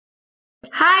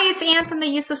Hi, it's Anne from the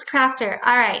Useless Crafter.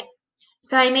 All right,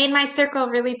 so I made my circle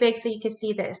really big so you can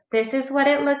see this. This is what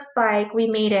it looks like. We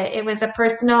made it. It was a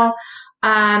personal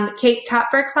cake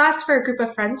topper class for a group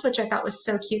of friends, which I thought was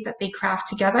so cute that they craft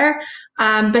together.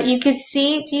 But you could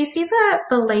see, do you see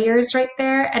the layers right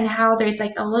there and how there's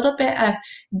like a little bit of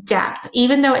depth,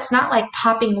 even though it's not like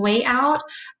popping way out,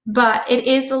 but it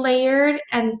is layered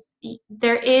and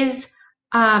there is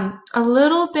a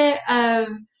little bit of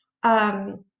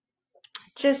um,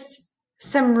 just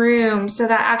some room so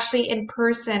that actually in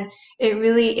person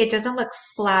it doesn't look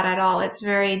flat at all. It's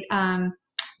very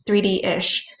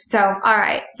 3D-ish. So, all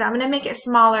right. So I'm going to make it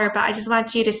smaller, but I just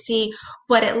want you to see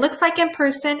what it looks like in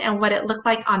person and what it looked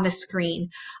like on the screen.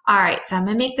 All right. So I'm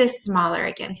going to make this smaller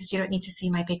again because you don't need to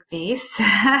see my big face.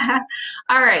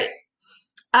 All right.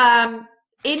 Um,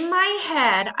 in my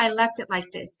head, I left it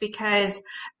like this because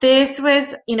this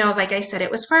was, like I said, it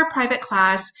was for a private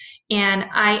class. And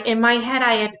in my head,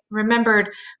 I had remembered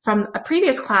from a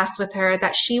previous class with her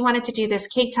that she wanted to do this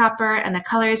cake topper and the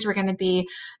colors were going to be,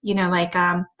 like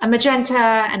a magenta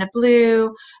and a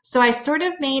blue. So I sort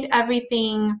of made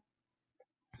everything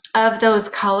of those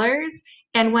colors.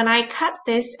 And when I cut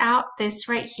this out, this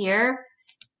right here,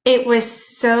 it was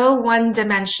so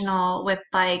one-dimensional with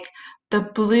like the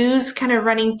blues kind of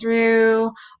running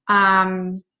through.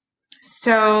 Um,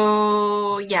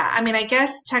 so yeah, I mean, I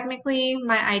guess technically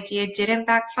my idea didn't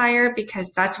backfire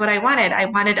because that's what I wanted. I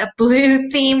wanted a blue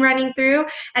theme running through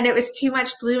and it was too much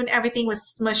blue and everything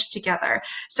was smushed together.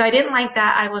 So I didn't like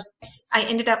that. I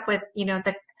ended up with,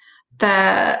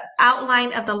 the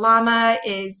outline of the llama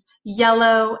is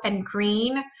yellow and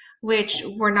green, which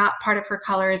were not part of her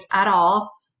colors at all.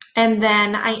 And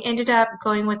then I ended up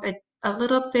going with a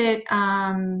little bit,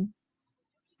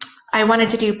 I wanted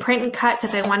to do print and cut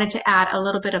because I wanted to add a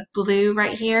little bit of blue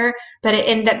right here, but it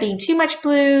ended up being too much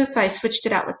blue, so I switched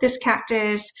it out with this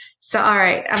cactus. So, all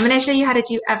right, I'm going to show you how to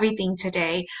do everything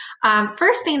today.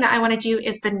 First thing that I want to do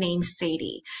is the name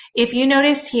Sadie. If you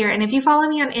notice here, and if you follow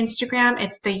me on Instagram,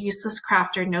 it's the Useless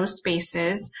Crafter, no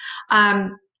spaces.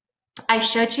 I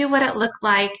showed you what it looked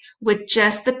like with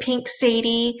just the pink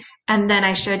Sadie, and then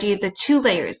I showed you the two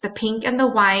layers, the pink and the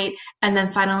white, and then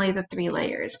finally the three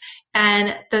layers.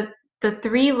 And the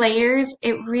three layers,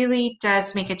 it really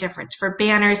does make a difference. For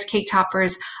banners, cake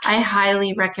toppers, I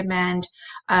highly recommend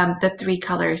the three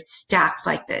colors stacked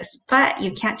like this. But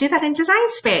you can't do that in Design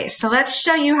Space. So let's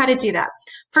show you how to do that.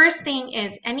 First thing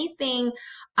is anything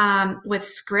with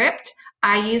script,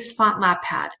 I use FontLab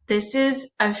Pad. This is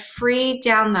a free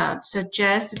download. So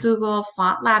just Google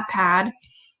FontLab Pad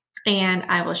and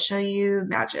I will show you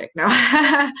magic. No. All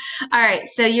right.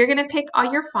 So you're going to pick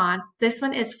all your fonts. This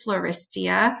one is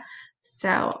Floristya.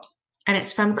 So, and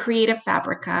it's from Creative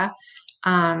Fabrica.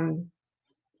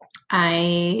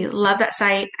 I love that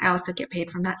site. I also get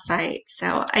paid from that site.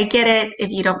 So I get it if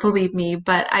you don't believe me,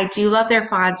 but I do love their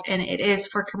fonts and it is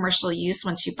for commercial use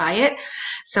once you buy it.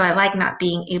 So I like not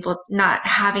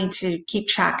having to keep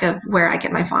track of where I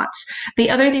get my fonts. The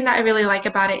other thing that I really like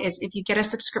about it is if you get a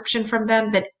subscription from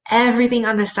them, then everything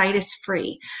on the site is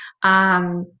free.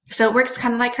 So it works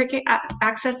kind of like Cricut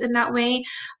Access in that way.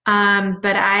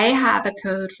 But I have a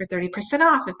code for 30%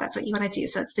 off if that's what you want to do.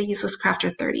 So it's the Useless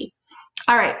Crafter 30.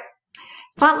 All right.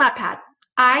 FontLab Pad.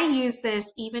 I use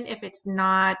this even if it's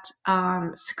not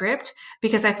script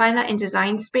because I find that in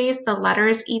Design Space, the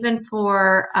letters, even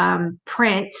for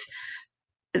print,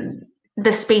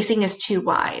 the spacing is too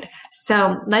wide.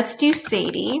 So let's do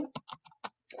Sadie.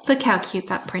 Look how cute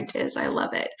that print is. I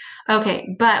love it.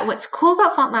 Okay, but what's cool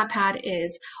about FontLab Pad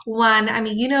is one, I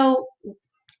mean,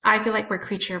 I feel like we're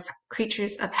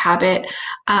creatures of habit.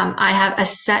 I have a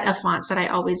set of fonts that I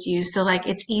always use. So like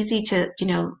it's easy to,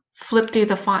 flip through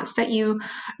the fonts that you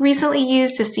recently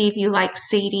used to see if you like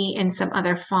Sadie in some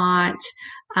other font.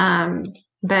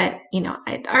 But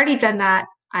I'd already done that.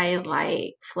 I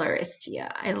like Floristya.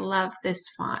 I love this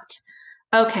font.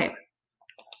 Okay.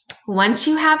 Once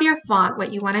you have your font,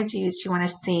 what you want to do is you want to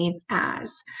save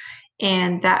as.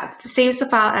 And that saves the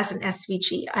file as an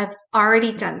SVG. I've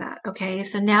already done that, okay?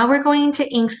 So now we're going to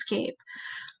Inkscape.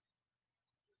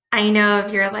 I know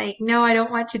if you're like, no, I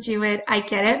don't want to do it, I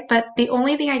get it, but the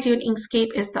only thing I do in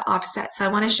Inkscape is the offset. So I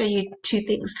want to show you two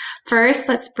things. First,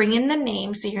 let's bring in the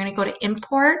name. So you're going to go to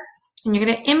Import, and you're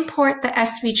going to import the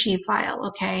SVG file,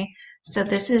 okay? So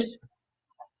this is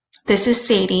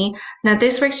Sadie. Now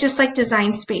this works just like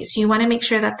Design Space. You want to make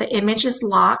sure that the image is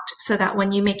locked so that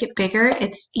when you make it bigger,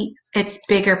 it's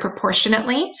bigger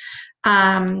proportionately.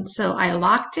 So I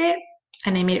locked it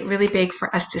and I made it really big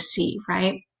for us to see,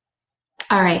 right?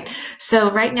 All right, so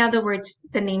right now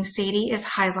the name Sadie is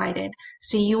highlighted.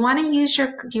 So you want to do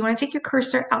you want to take your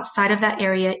cursor outside of that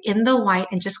area in the white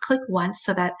and just click once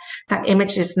so that that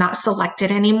image is not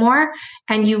selected anymore.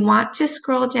 And you want to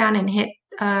scroll down and hit,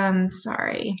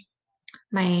 sorry,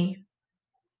 the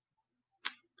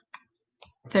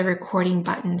recording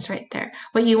buttons right there.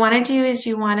 What you want to do is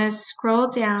you want to scroll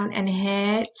down and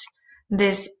hit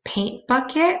this paint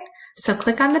bucket. So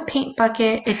click on the paint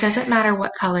bucket. It doesn't matter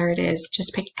what color it is,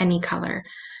 just pick any color.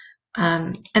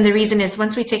 And the reason is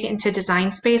once we take it into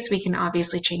design space, we can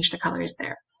obviously change the colors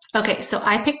there. Okay, so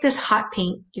I picked this hot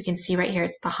pink. You can see right here,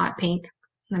 it's the hot pink.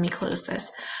 Let me close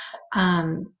this.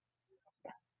 And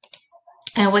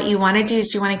what you want to do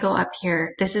is you want to go up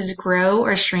here. This is grow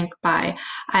or shrink by.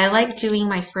 I like doing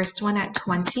my first one at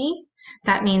 20.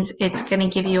 That means it's going to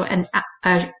give you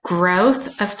a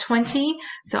growth of 20.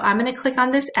 So I'm going to click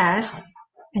on this S.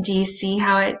 And do you see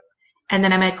how it, and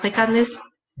then I'm going to click on this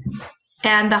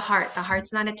and the heart. The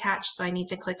heart's not attached, so I need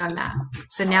to click on that.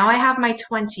 So now I have my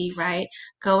 20, right?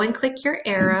 Go and click your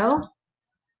arrow.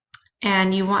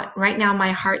 And you want, right now my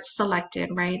heart's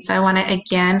selected, right? So I want to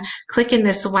again click in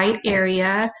this white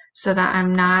area so that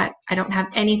I don't have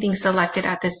anything selected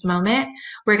at this moment.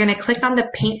 We're going to click on the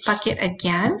paint bucket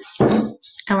again, and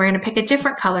we're going to pick a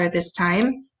different color this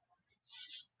time.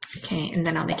 Okay, and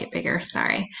then I'll make it bigger,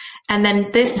 sorry. And then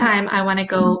this time I want to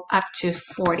go up to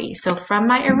 40. So from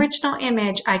my original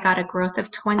image, I got a growth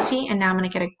of 20, and now I'm going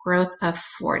to get a growth of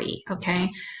 40, okay?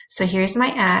 So here's my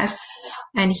S,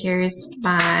 and here's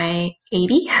my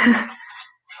 80.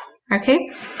 Okay,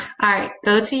 all right,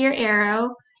 go to your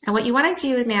arrow. And what you want to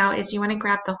do now is you want to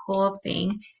grab the whole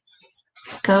thing,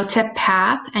 go to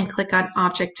path, and click on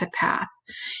object to path.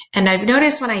 And I've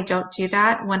noticed when I don't do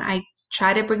that, when I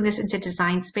try to bring this into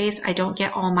design space, I don't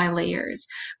get all my layers,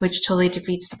 which totally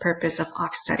defeats the purpose of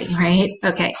offsetting, right?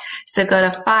 Okay, so go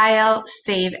to File,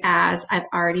 Save As. I've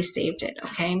already saved it,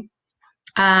 okay?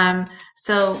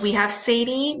 So we have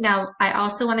Sadie. Now I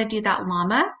also want to do that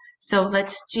llama. So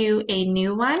let's do a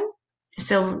new one.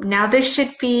 So now this should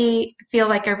feel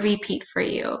like a repeat for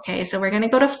you, okay? So we're going to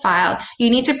go to File. You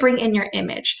need to bring in your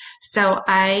image. So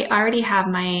I already have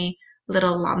my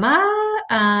little llama,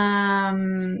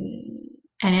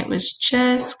 and it was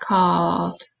just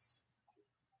called,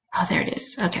 oh, there it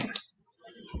is. Okay.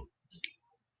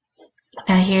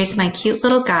 Now here's my cute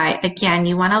little guy. Again,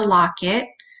 you want to lock it.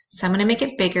 So I'm going to make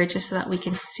it bigger just so that we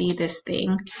can see this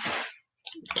thing.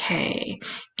 Okay.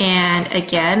 And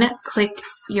again, click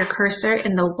your cursor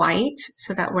in the white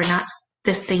so that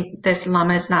this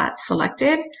llama is not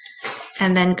selected.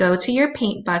 And then go to your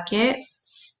paint bucket.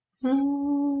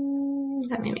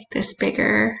 Let me make this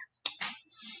bigger.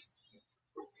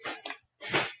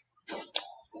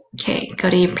 Okay, go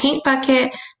to your paint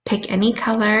bucket, pick any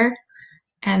color,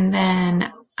 and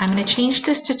then I'm going to change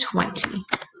this to 20.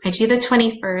 I do the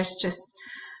 20 first, just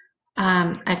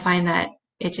I find that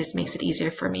it just makes it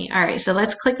easier for me. All right, so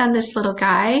let's click on this little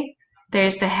guy.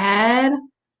 There's the head.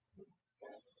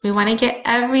 We want to get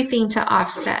everything to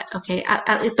offset, okay, at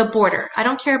the border. I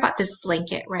don't care about this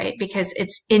blanket, right, because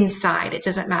it's inside. It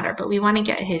doesn't matter, but we want to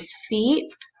get his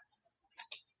feet.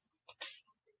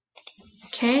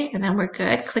 Okay, and then we're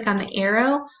good. Click on the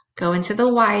arrow, go into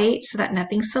the white so that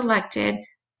nothing's selected.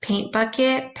 Paint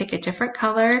bucket, pick a different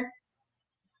color.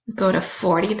 Go to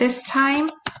 40 this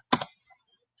time.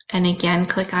 And again,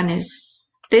 click on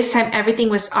this time everything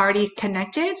was already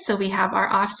connected, so we have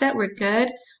our offset, we're good.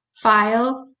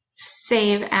 File,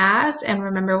 Save As, and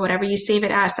remember whatever you save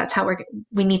it as, that's how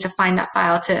we need to find that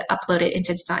file to upload it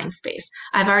into design space.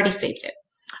 I've already saved it.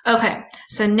 Okay,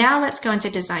 so now let's go into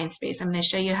design space. I'm going to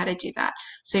show you how to do that.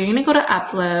 So you're going to go to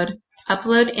upload,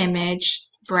 upload image,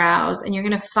 browse, and you're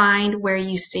going to find where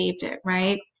you saved it,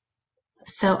 right?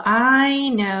 So I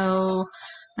know,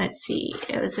 let's see,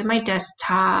 it was in my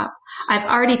desktop. I've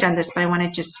already done this, but I want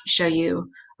to just show you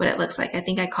what it looks like. I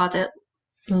think I called it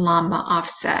Llama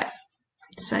Offset,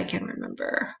 so I can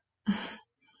remember.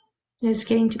 It's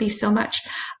getting to be so much.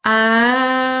 All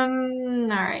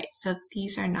right, so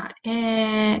these are not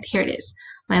it. Here it is,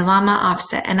 my llama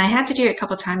offset. And I had to do it a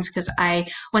couple times because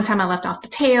one time I left off the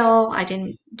tail. I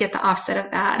didn't get the offset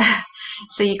of that.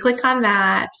 So you click on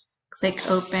that, click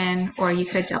open, or you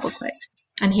could double click.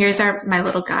 And here's my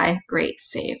little guy. Great,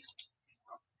 save.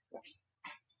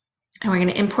 And we're going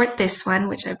to import this one,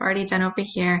 which I've already done over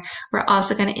here. We're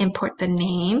also going to import the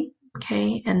name,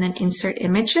 okay, and then insert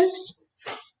images.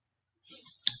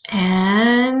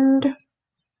 And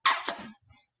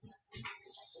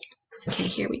okay,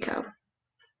 here we go.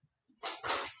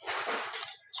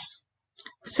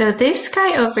 So this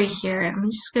guy over here, I'm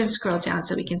just going to scroll down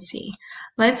so we can see.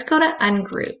 Let's go to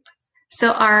ungroup.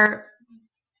 So our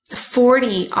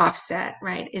 40 offset,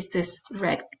 right, is this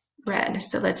red.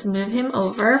 So let's move him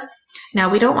over. Now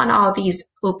we don't want all these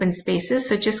open spaces,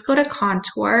 so just go to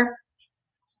contour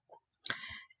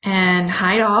and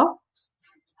hide all,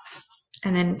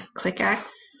 and then click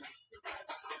X,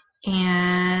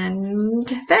 and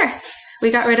there. We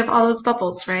got rid of all those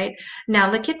bubbles, right?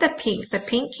 Now look at the pink. The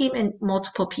pink came in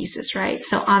multiple pieces, right?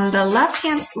 So on the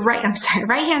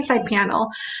right-hand side panel,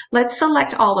 let's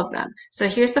select all of them. So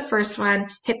here's the first one.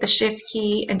 Hit the Shift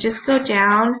key and just go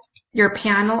down your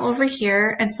panel over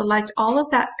here and select all of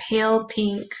that pale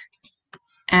pink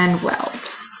and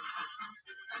weld.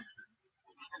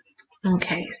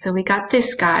 Okay, so we got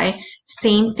this guy.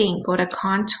 Same thing. Go to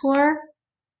contour,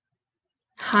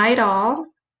 hide all,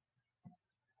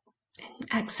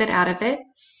 exit out of it.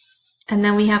 And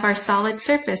then we have our solid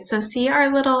surface. So see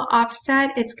our little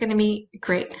offset? It's going to be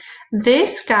great.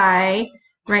 This guy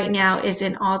right now is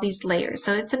in all these layers.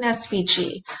 So it's an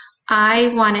SVG. I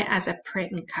want it as a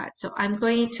print and cut. So I'm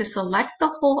going to select the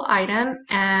whole item.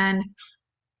 And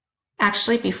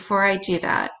actually, before I do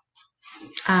that,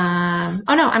 oh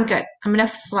no, I'm good. I'm going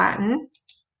to flatten.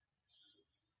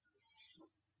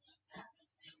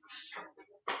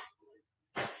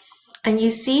 And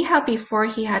you see how before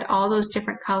he had all those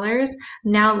different colors?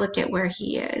 Now look at where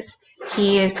he is.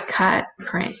 He is cut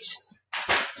print.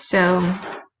 So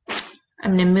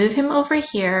I'm going to move him over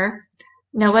here.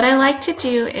 Now what I like to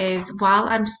do is while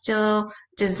I'm still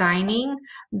designing,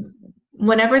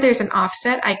 whenever there's an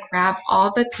offset, I grab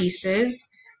all the pieces,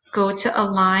 go to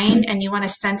align, and you want to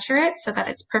center it so that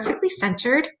it's perfectly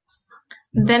centered.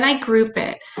 Then I group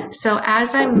it. So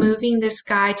as I'm moving this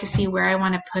guy to see where I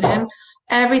want to put him,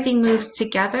 everything moves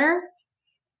together.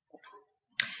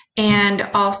 And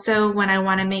also when I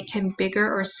want to make him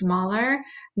bigger or smaller,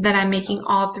 then I'm making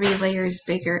all 3 layers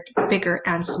bigger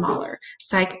and smaller.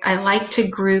 So I like to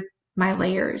group my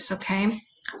layers, okay?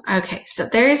 Okay, so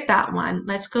there's that one.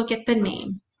 Let's go get the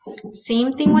name.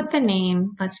 Same thing with the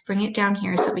name. Let's bring it down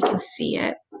here so we can see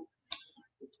it.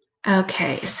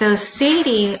 Okay, so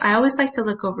Sadie, I always like to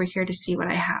look over here to see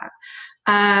what I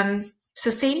have. So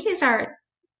Sadie is our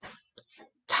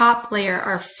top layer,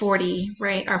 our 40,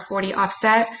 right? Our 40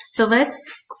 offset. So let's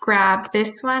grab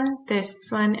this one,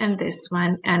 and this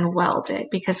one and weld it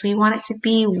because we want it to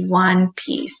be one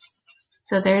piece.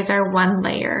 So there's our one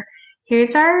layer.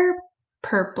 Here's our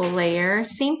purple layer.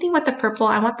 Same thing with the purple.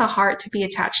 I want the heart to be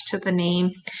attached to the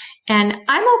name. And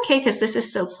I'm okay because this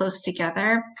is so close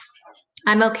together.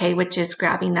 I'm okay with just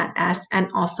grabbing that S and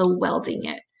also welding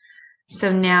it.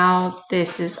 So now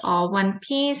this is all one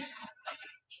piece.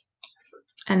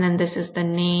 And then this is the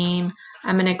name.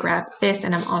 I'm going to grab this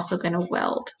and I'm also going to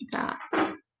weld that.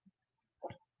 All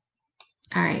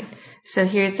right, so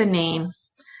here's the name.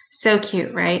 So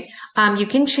cute, right? You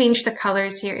can change the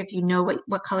colors here if you know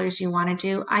what colors you want to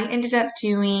do. I ended up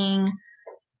doing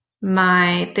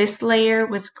this layer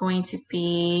was going to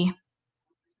be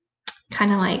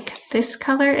kind of like this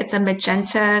color. It's a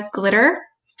magenta glitter.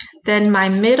 Then my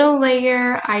middle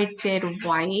layer, I did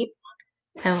white.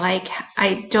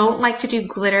 I don't like to do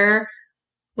glitter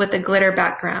with a glitter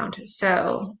background.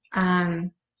 So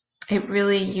it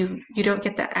really, you don't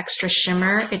get the extra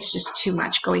shimmer. It's just too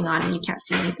much going on and you can't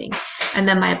see anything. And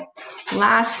then my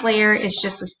last layer is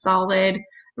just a solid,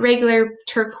 regular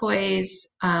turquoise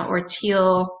or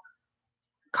teal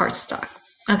cardstock.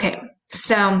 Okay,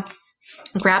 so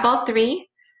grab all 3,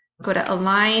 go to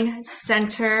align,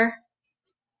 center,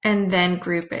 and then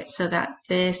group it so that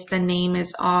the name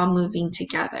is all moving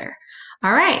together.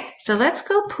 All right, so let's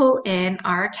go pull in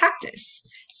our cactus.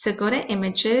 So go to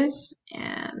images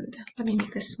and let me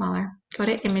make this smaller. Go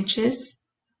to images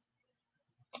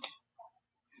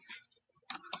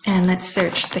and let's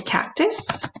search the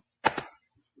cactus.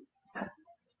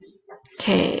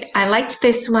 Okay, I liked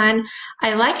this one.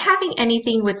 I like having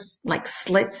anything with like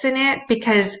slits in it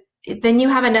because then you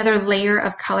have another layer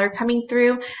of color coming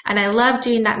through. And I love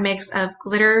doing that mix of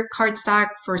glitter cardstock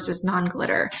versus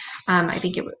non-glitter. I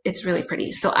think it's really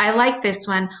pretty. So I like this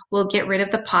one. We'll get rid of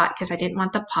the pot because I didn't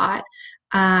want the pot.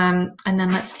 And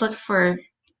then let's look for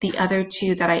the other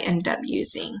 2 that I ended up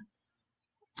using.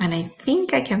 And I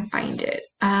think I can find it.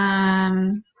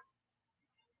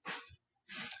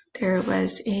 There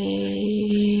was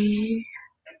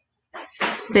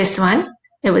this one.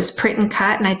 It was print and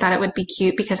cut, and I thought it would be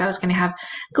cute because I was going to have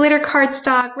glitter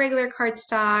cardstock, regular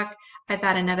cardstock. I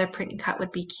thought another print and cut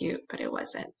would be cute, but it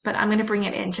wasn't. But I'm going to bring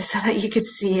it in just so that you could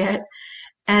see it.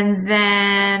 And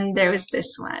then there was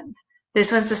this one.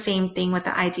 This one's the same thing with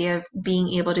the idea of being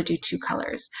able to do 2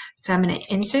 colors. So I'm going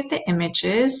to insert the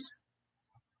images,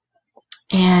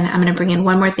 And I'm going to bring in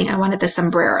one more thing. I wanted the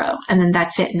sombrero, and then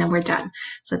that's it, and then we're done.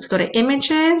 So let's go to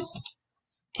images,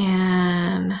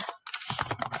 and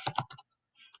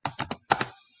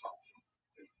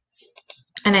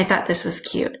I thought this was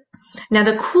cute. Now,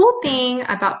 the cool thing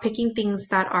about picking things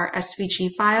that are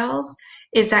SVG files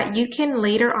is that you can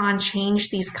later on change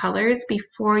these colors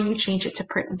before you change it to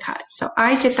print and cut. So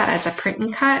I did that as a print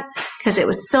and cut because it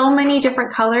was so many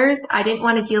different colors. I didn't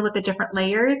want to deal with the different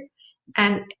layers,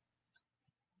 and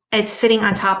it's sitting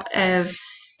on top of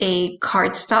a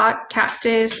cardstock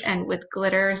cactus and with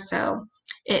glitter, so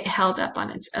it held up on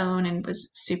its own and was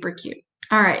super cute.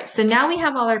 All right, so now we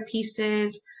have all our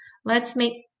pieces. Let's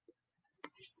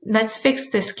fix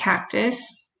this cactus.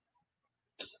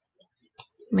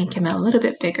 Make him a little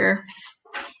bit bigger.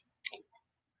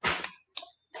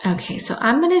 Okay, so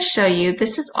I'm going to show you,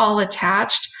 this is all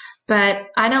attached, but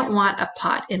I don't want a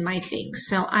pot in my thing.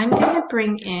 So I'm going to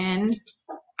bring in,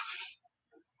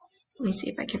 let me see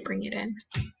if I can bring it in.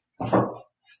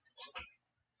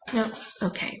 Nope,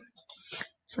 okay.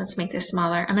 So let's make this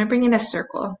smaller. I'm going to bring in a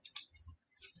circle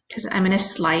because I'm going to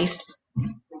slice.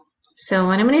 So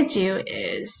what I'm going to do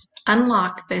is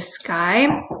unlock this guy,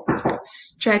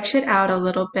 stretch it out a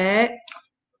little bit.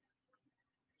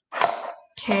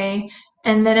 Okay,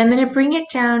 and then I'm going to bring it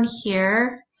down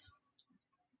here.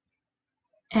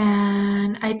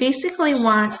 And I basically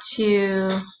want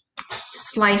to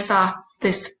slice off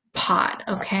this pot,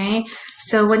 okay?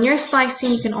 So when you're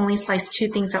slicing, you can only slice two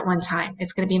things at one time.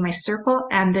 It's going to be my circle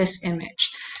and this image.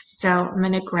 So I'm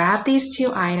going to grab these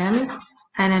two items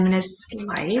and I'm going to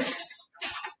slice.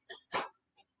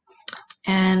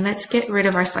 And let's get rid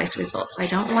of our slice results. I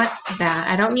don't want that.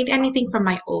 I don't need anything from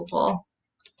my oval.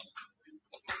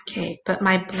 Okay, but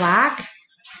my black,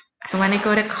 I want to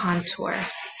go to contour.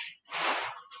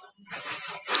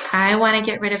 I want to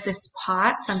get rid of this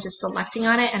pot, so I'm just selecting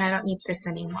on it, and I don't need this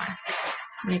anymore.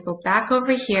 I'm going to go back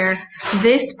over here.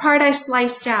 This part I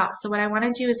sliced out, so what I want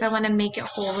to do is I want to make it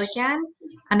whole again,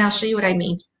 and I'll show you what I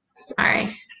mean.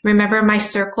 Sorry. Remember my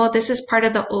circle? This is part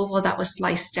of the oval that was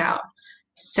sliced out.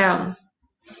 So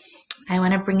I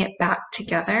want to bring it back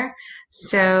together.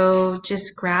 So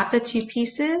just grab the two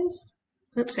pieces.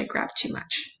 Oops, I grabbed too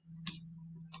much.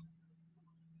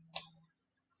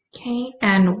 Okay,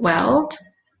 and weld.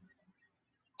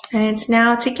 And it's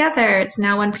now together. It's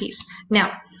now one piece.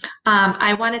 Now,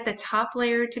 I wanted the top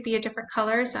layer to be a different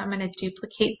color, so I'm going to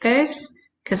duplicate this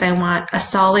because I want a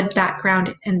solid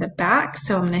background in the back.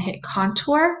 So I'm going to hit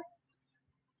contour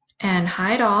and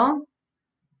hide all.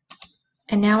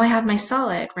 And now I have my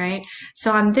solid, right?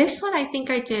 So on this one, I think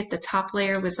I did the top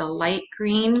layer was a light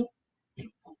green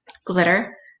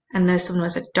glitter, and this one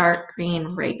was a dark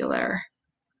green regular.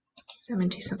 So I'm going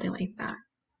to do something like that.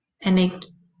 And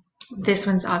this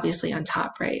one's obviously on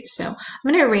top, right? So I'm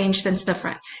going to arrange them to the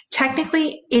front.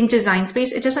 Technically, in Design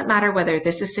Space, it doesn't matter whether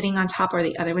this is sitting on top or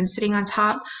the other one's sitting on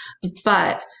top,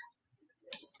 but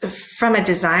from a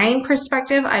design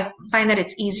perspective, I find that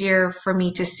it's easier for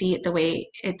me to see it the way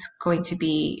it's going to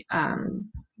be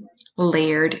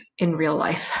layered in real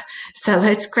life. So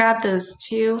let's grab those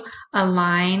two,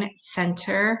 align,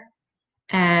 center,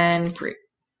 and group.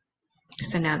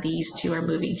 So now these two are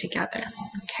moving together,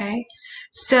 okay?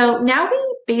 So now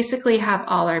we basically have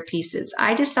all our pieces.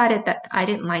 I decided that I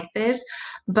didn't like this,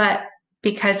 but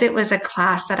because it was a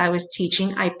class that I was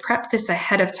teaching, I prepped this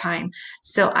ahead of time.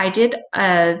 So I did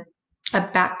a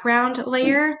background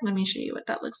layer. Let me show you what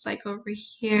that looks like over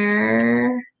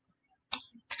here.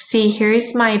 See,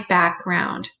 here's my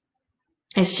background.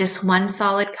 It's just one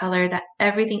solid color that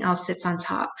everything else sits on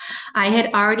top. I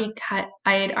had already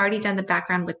done the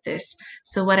background with this.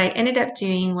 So what I ended up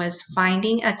doing was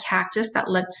finding a cactus that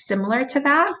looked similar to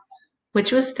that,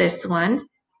 which was this one.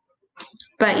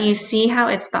 But you see how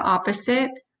it's the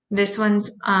opposite? This one's,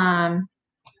 oh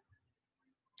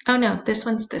no, this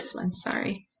one's this one,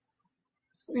 sorry.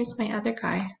 Where's my other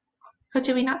guy? Oh,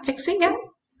 did we not fix it yet?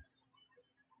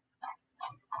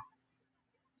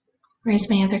 Where's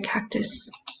my other cactus?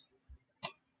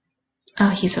 Oh,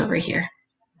 he's over here.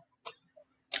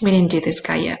 We didn't do this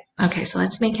guy yet. Okay, so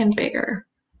let's make him bigger.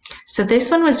 So this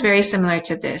one was very similar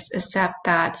to this, except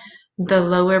that the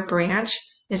lower branch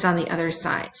is on the other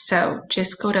side. So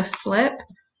just go to flip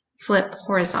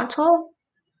horizontal,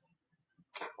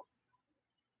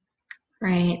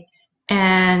 right?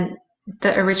 And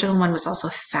the original one was also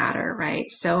fatter, right?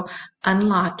 So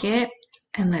unlock it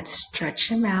and let's stretch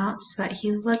him out so that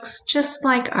he looks just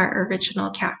like our original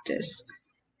cactus.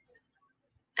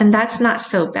 And that's not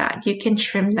so bad. You can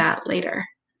trim that later,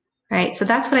 right? So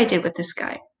that's what I did with this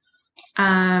guy.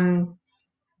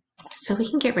 So we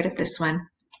can get rid of this one.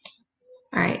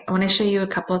 All right, I want to show you a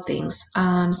couple of things.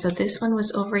 So this one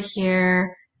was over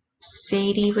here.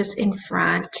 Sadie was in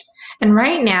front. And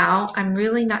right now, I'm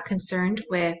really not concerned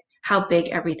with how big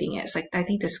everything is. Like, I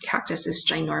think this cactus is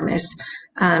ginormous.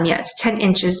 Yeah, it's 10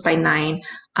 inches by 9.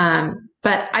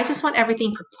 But I just want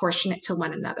everything proportionate to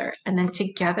one another. And then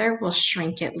together, we'll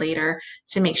shrink it later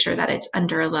to make sure that it's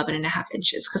under 11.5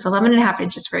 inches. Because 11.5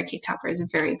 inches for a cake topper is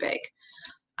very big.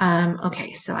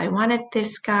 Okay, so I wanted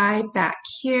this guy back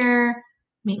here.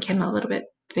 Make him a little bit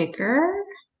bigger.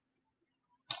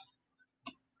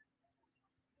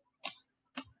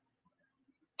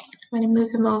 I'm going to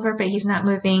move him over, but he's not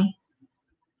moving.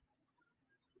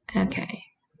 Okay,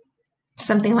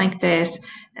 something like this.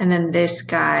 And then this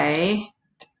guy,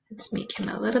 let's make him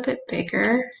a little bit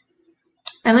bigger.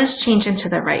 And let's change him to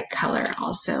the right color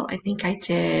also. I think I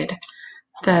did,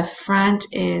 the front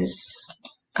is,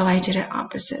 oh, I did it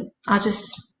opposite. I'll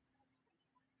just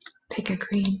pick a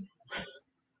green.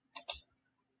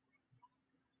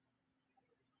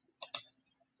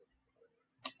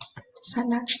 Does that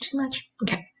match too much?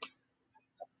 Okay.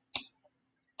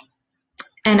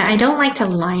 And I don't like to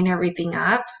line everything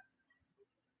up.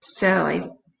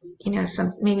 So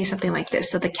maybe something like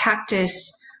this. So the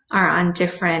cactus are on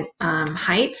different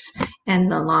heights, and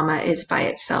the llama is by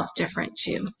itself different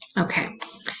too. Okay.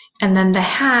 And then the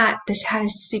hat, this hat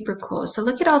is super cool. So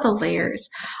look at all the layers.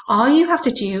 All you have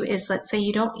to do is, let's say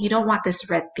you don't want this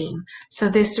red theme. So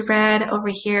this red over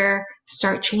here,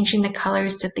 start changing the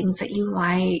colors to things that you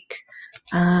like.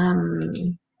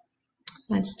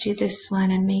 Let's do this one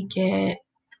and make it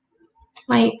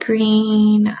light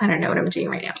green. I don't know what I'm doing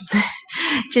right now.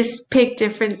 Just pick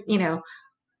different,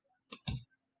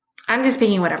 I'm just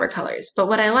picking whatever colors. But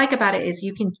what I like about it is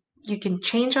you can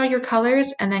change all your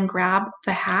colors and then grab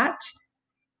the hat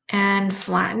and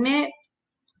flatten it,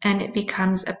 and it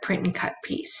becomes a print and cut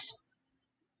piece.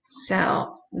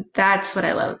 So that's what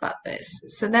I love about this.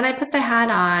 So then I put the hat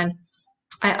on.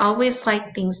 I always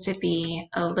like things to be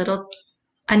a little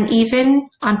uneven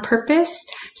on purpose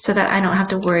so that I don't have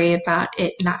to worry about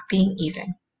it not being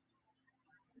even.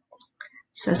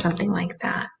 So something like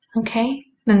that. Okay.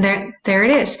 And there it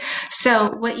is.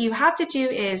 So what you have to do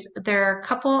is, there are a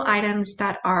couple items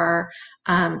that are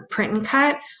print and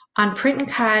cut. On print and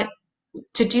cut,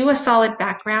 to do a solid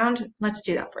background, let's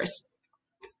do that first.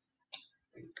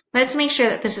 Let's make sure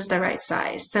that this is the right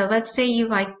size. So let's say you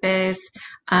like this.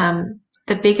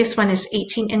 The biggest one is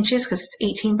 18 inches because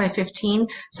it's 18 by 15.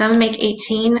 So I'm going to make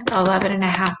 18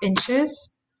 11.5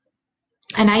 inches.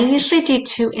 And I usually do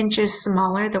 2 inches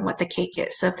smaller than what the cake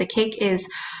is. So if the cake is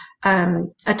a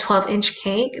 12-inch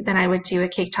cake, then I would do a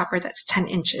cake topper that's 10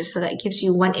 inches. So that gives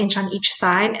you 1 inch on each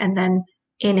side, and then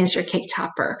in is your cake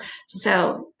topper.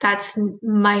 So that's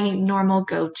my normal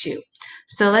go-to.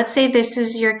 So let's say this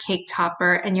is your cake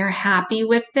topper and you're happy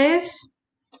with this.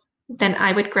 Then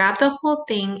I would grab the whole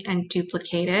thing and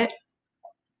duplicate it.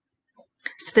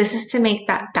 So this is to make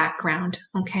that background,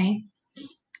 okay?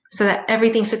 So that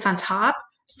everything sits on top.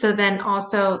 So then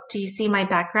also, do you see my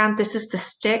background? This is the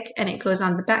stick and it goes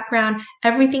on the background.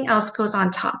 Everything else goes on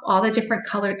top, all the different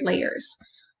colored layers.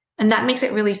 And that makes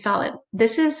it really solid.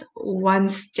 This is one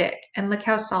stick, and look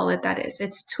how solid that is.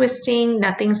 It's twisting,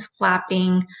 nothing's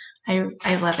flapping.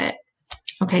 I love it.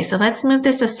 Okay, so let's move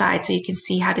this aside so you can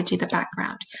see how to do the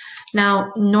background.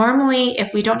 Now, normally,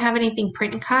 if we don't have anything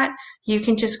print and cut, you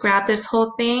can just grab this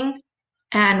whole thing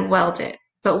and weld it.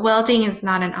 But welding is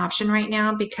not an option right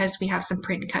now because we have some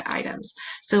print and cut items.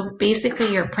 So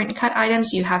basically your print and cut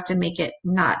items, you have to make it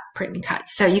not print and cut.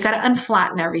 So you got to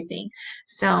unflatten everything.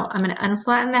 So I'm going to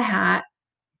unflatten the hat.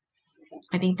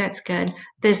 I think that's good.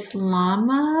 This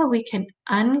llama, we can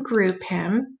ungroup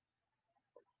him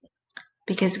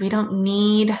because we don't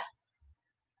need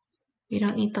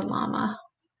the llama.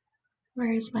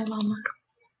 Where is my llama?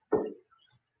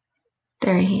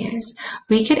 There he is.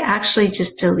 We could actually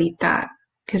just delete that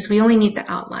because we only need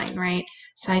the outline, right?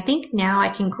 So I think now I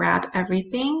can grab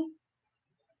everything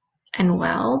and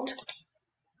weld.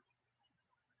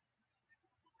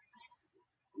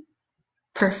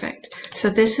 Perfect. So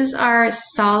this is our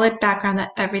solid background that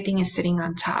everything is sitting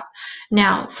on top.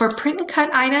 Now, for print and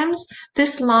cut items,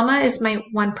 this llama is my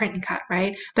one print and cut,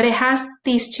 right? But it has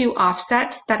these 2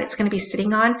 offsets that it's going to be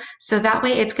sitting on. So that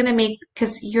way it's going to make,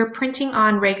 because you're printing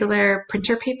on regular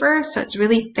printer paper, so it's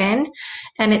really thin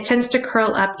and it tends to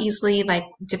curl up easily, like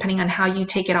depending on how you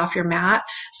take it off your mat.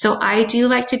 So I do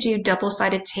like to do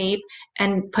double-sided tape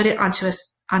and put it onto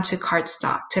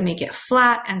cardstock to make it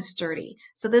flat and sturdy.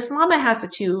 So this llama has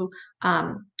the 2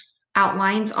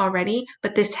 outlines already,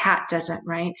 but this hat doesn't,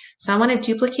 right? So I want to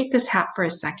duplicate this hat for a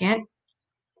second.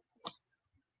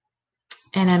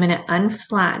 And I'm going to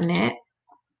unflatten it.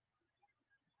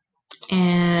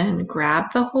 and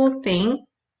grab the whole thing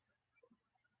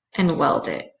and weld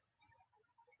it.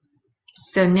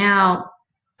 So now,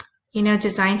 you know,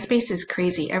 Design Space is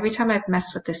crazy. Every time I've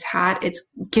messed with this hat, it's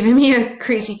given me a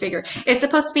crazy figure. It's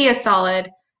supposed to be a solid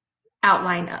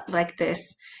outline like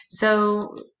this.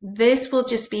 So this will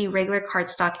just be regular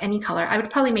cardstock, any color. I would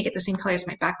probably make it the same color as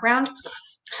my background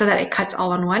so that it cuts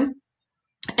all on one.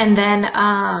 And then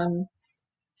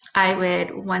I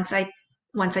would, once I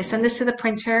send this to the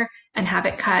printer and have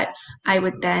it cut, I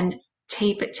would then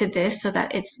tape it to this so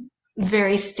that it's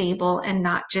very stable and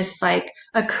not just like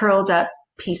a curled up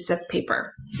piece of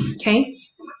paper. Okay.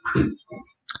 All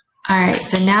right.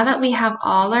 So now that we have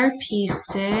all our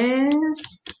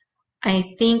pieces,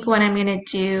 I think what I'm going to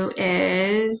do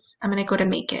is I'm going to go to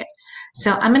make it.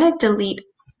 So I'm going to delete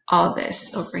all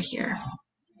this over here.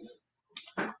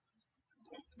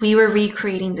 We were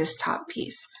recreating this top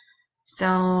piece.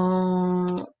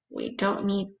 So we don't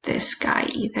need this guy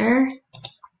either.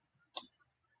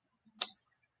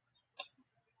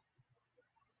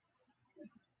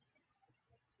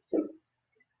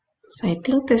 So I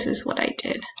think this is what I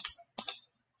did.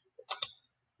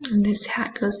 And this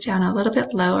hat goes down a little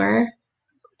bit lower.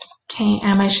 Okay,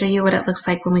 and I'm going to show you what it looks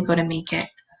like when we go to make it.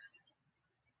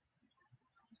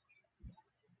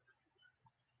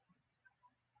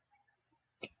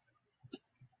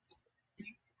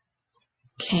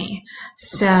 Okay,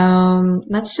 so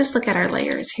let's just look at our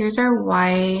layers. Here's our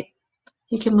white.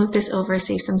 You can move this over,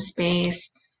 save some space.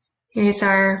 Here's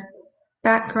our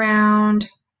background.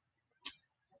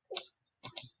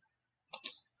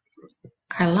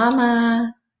 Our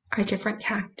llama, our different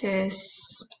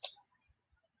cactus.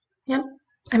 Yep.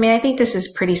 I mean, I think this is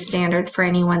pretty standard for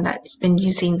anyone that's been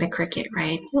using the Cricut,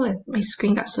 right? Oh, my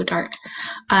screen got so dark.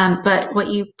 But what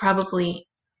you probably,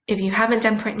 if you haven't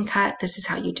done print and cut, this is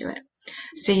how you do it.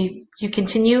 So you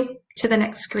continue to the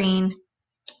next screen.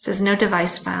 It says no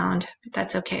device found, but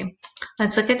that's okay.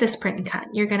 Let's look at this print and cut.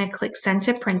 You're going to click send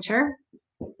to printer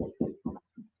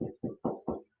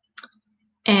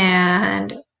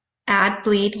and add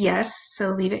bleed, yes.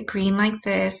 So leave it green like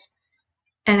this.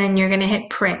 And then you're going to hit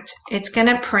print. It's going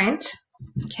to print.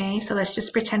 Okay, so let's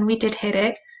just pretend we did hit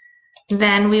it.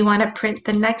 Then we want to print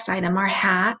the next item, our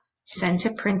hat. Send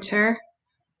to printer.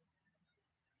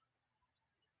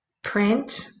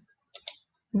 Print.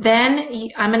 Then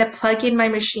I'm going to plug in my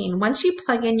machine. Once you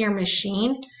plug in your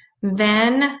machine,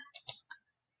 then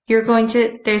there's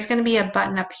going to be a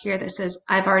button up here that says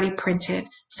I've already printed.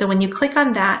 So when you click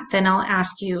on that, then I'll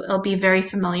ask you, it'll be very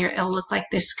familiar. It'll look like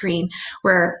this screen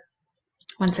where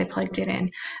once I plugged it in,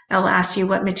 it'll ask you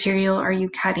what material are you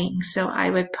cutting. So I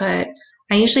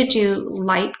usually do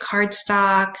light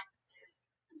cardstock,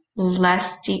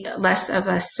 less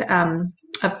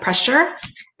of pressure,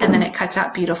 and then it cuts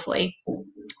out beautifully.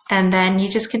 And then you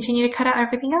just continue to cut out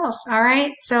everything else. All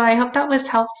right. So I hope that was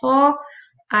helpful.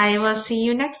 I will see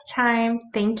you next time.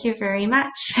 Thank you very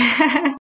much.